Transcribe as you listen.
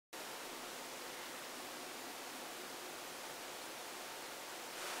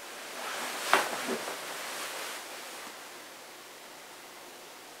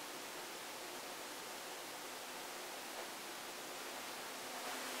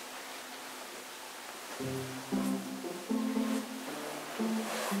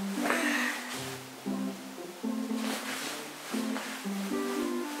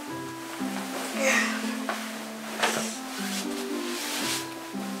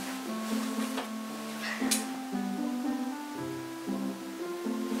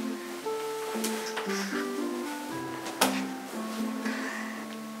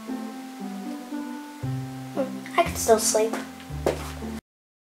I can still sleep.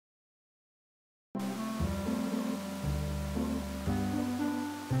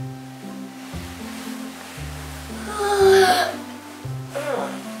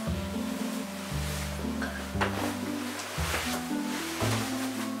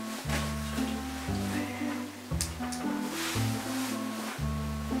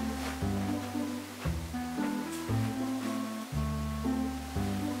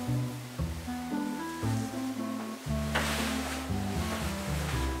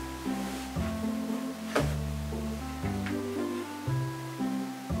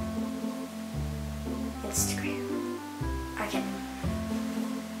 Instagram. Okay.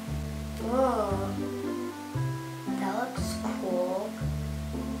 Whoa. That looks cool.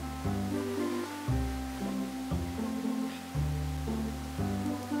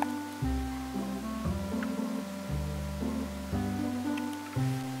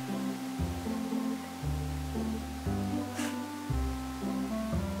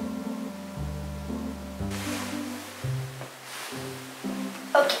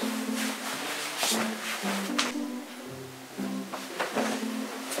 Okay.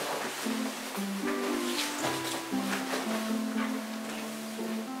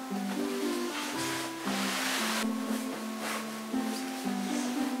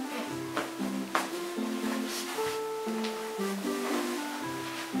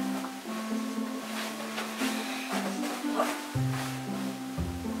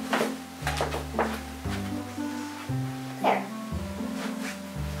 There.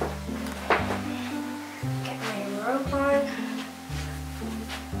 Get my robe on.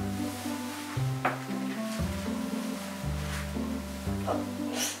 Oh.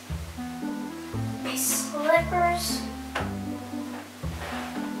 My slippers.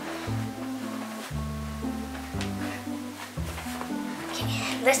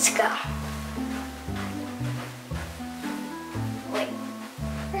 Okay, let's go. Wait,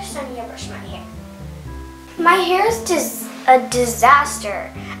 first I need to brush my hair. My hair is a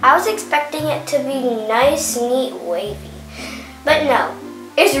disaster. I was expecting it to be nice, neat, wavy. But no,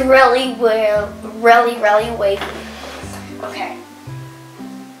 it's really wavy. Okay.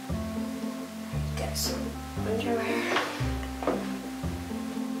 Get some underwear.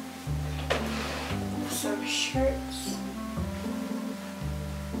 Some shirts.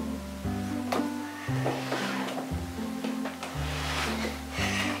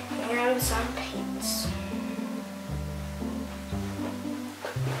 And some pants.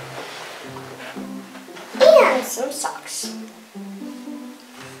 And some socks.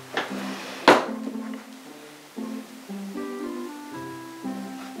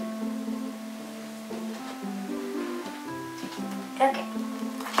 Okay.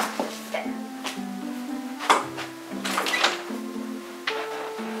 There.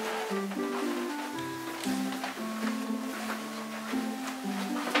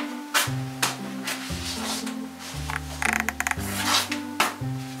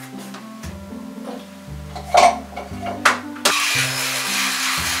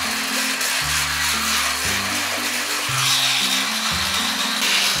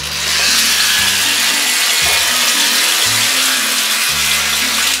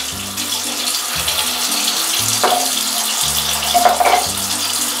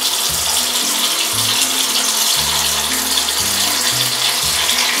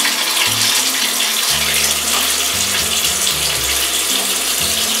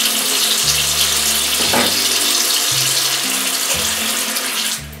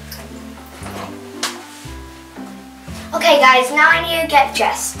 Okay guys, now I need to get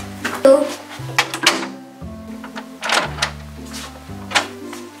dressed.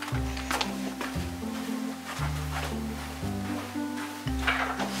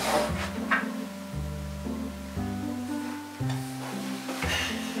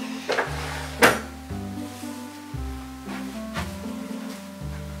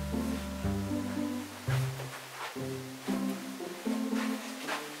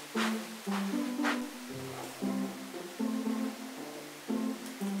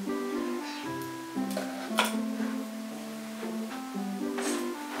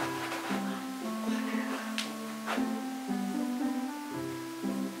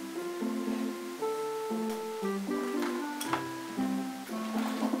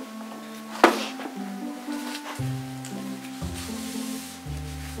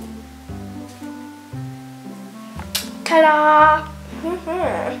 Ta-da!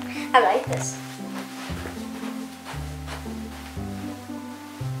 I like this.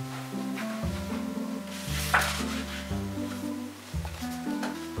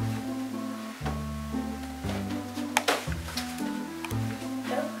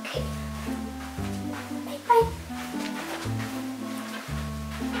 Okay. Bye-bye.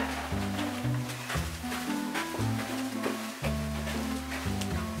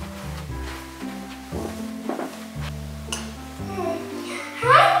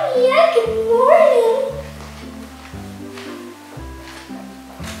 Hi, Leah. Good morning.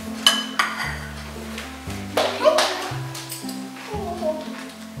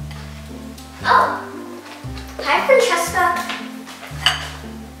 Oh. Hi, Francesca.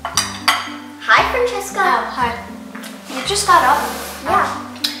 Hi, Francesca. Oh, hi. You just got up? Yeah.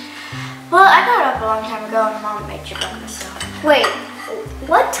 Well, I got up a long time ago and Mom made you breakfast, so. Wait,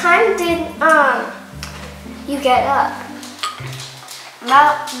 what time did you get up?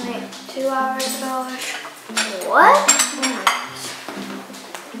 About like 2 hours ago. What?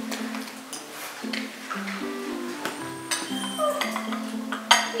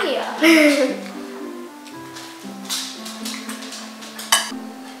 Yeah.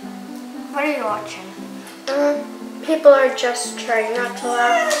 What are you watching? People are just trying not to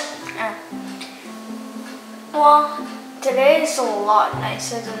laugh. Well, today is a lot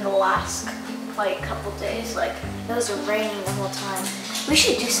nicer than the last couple days. Like it was raining the whole time. We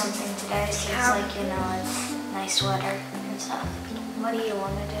should do something today since it's nice weather and stuff. What do you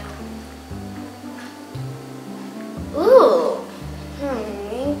want to do? Ooh.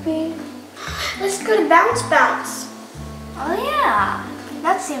 Maybe. Let's go to Bounce Bounce. Oh yeah,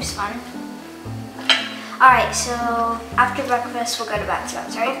 that seems fun. Alright, so after breakfast we'll go to Bounce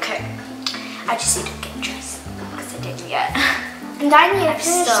Bounce, right? Okay. I just need to get dressed because I didn't yet. And I need to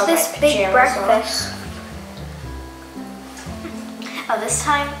finish still this got big pajamas breakfast. Oh, this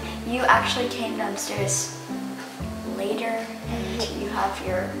time you actually came downstairs later and you have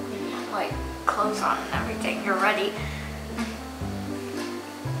your clothes on and everything. You're ready.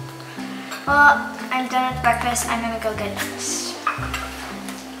 Well, I'm done with breakfast. I'm gonna go get dressed.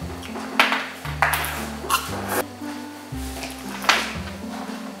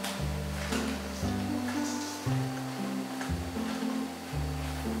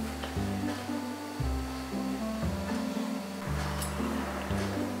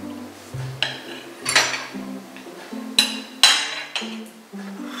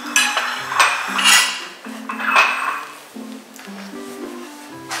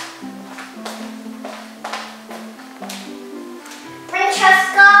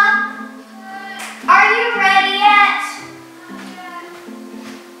 Francesca, are you ready yet?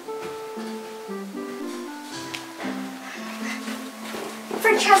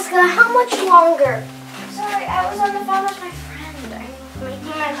 Francesca, how much longer? Sorry, I was on the phone with my friend. I'm making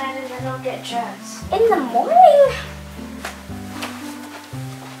my mind and then I'll get dressed. In the morning?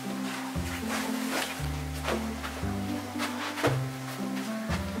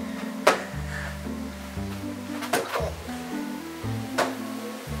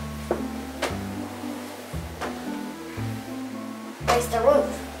 Where's the roof?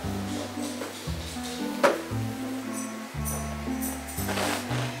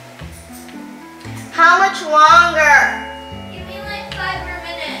 How much longer? Give me like 5 more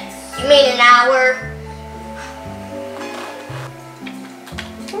minutes. You mean an hour?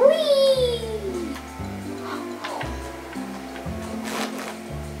 Whee!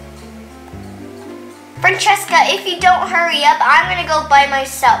 Francesca, if you don't hurry up, I'm gonna go by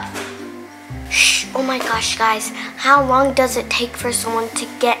myself. Shh, oh my gosh, guys. How long does it take for someone to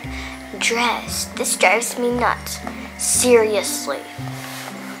get dressed? This drives me nuts. Seriously.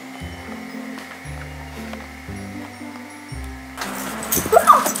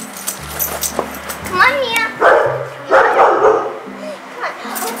 Come on, Mia. Come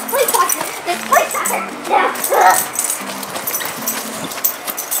on, let's play soccer. Let's play soccer.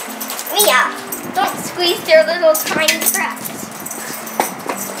 Mia, don't squeeze their little tiny breasts.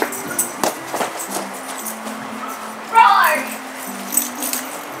 Roar!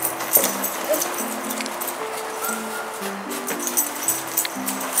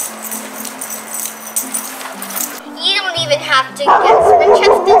 You don't even have to guess.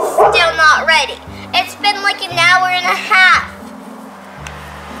 Francesca's still not ready. It's been like an hour and a half.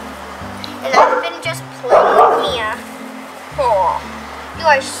 And I've been just playing with Mia. Oh, you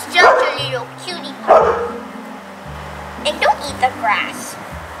are such a little cutie pie. And don't eat the grass.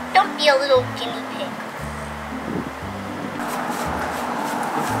 Don't be a little guinea pig.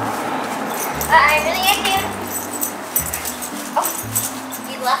 I'm really into. Oh,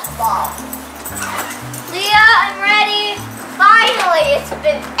 you left the ball. Leah, I'm ready. Finally, it's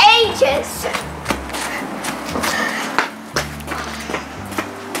been ages.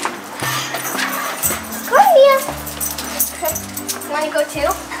 Come on, Leah. Want to go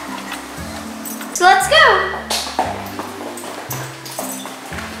too? So let's go.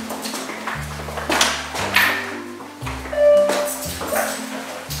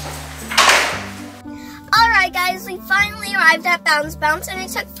 Alright guys, we finally arrived at Bounce Bounce and it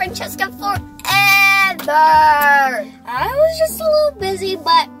took Francesca forever. I was just a little busy,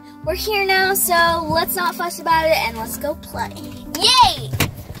 but we're here now, so let's not fuss about it and let's go play. Yay!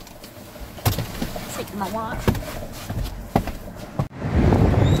 Take my watch.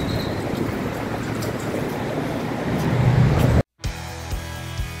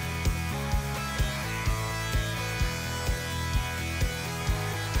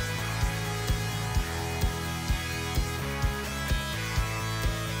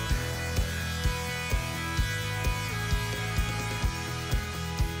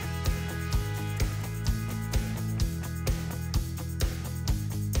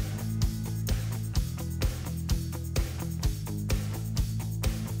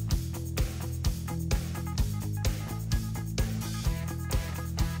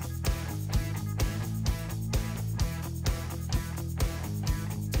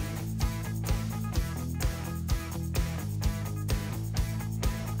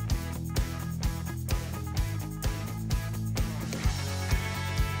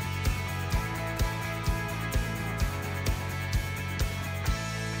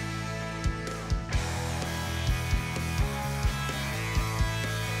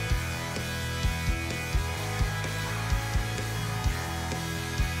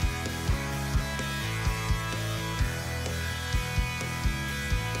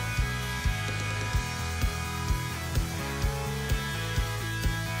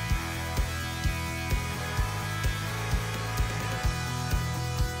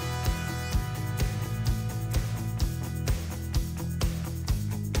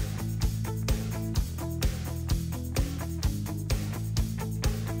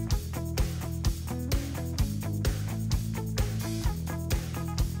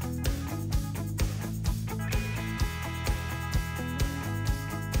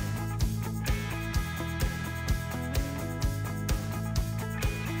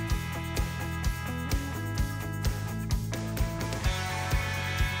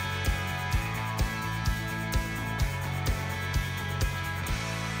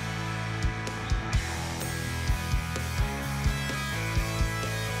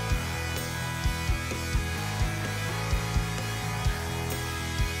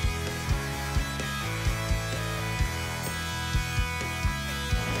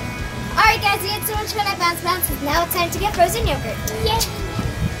 Alright guys, we had so much fun at Bounce Bounce. Now it's time to get frozen yogurt. Yay!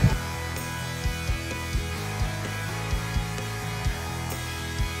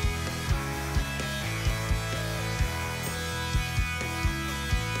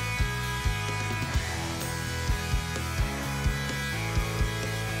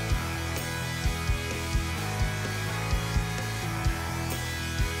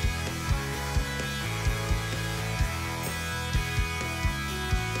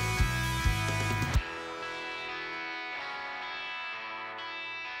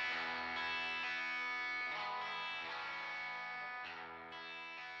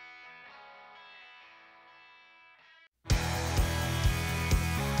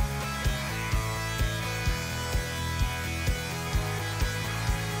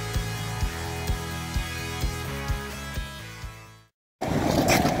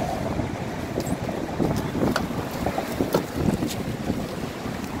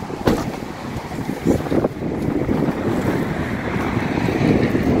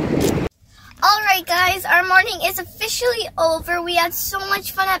 Guys, our morning is officially over. We had so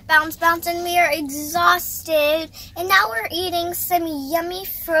much fun at Bounce Bounce and we are exhausted. And now we're eating some yummy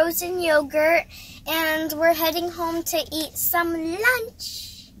frozen yogurt and we're heading home to eat some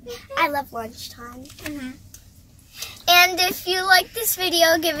lunch. I love lunchtime. And if you like this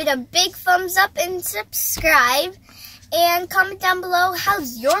video, give it a big thumbs up and subscribe. And comment down below,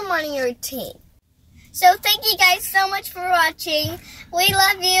 how's your morning routine? So thank you guys so much for watching. We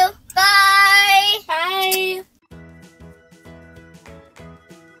love you. Bye. Bye.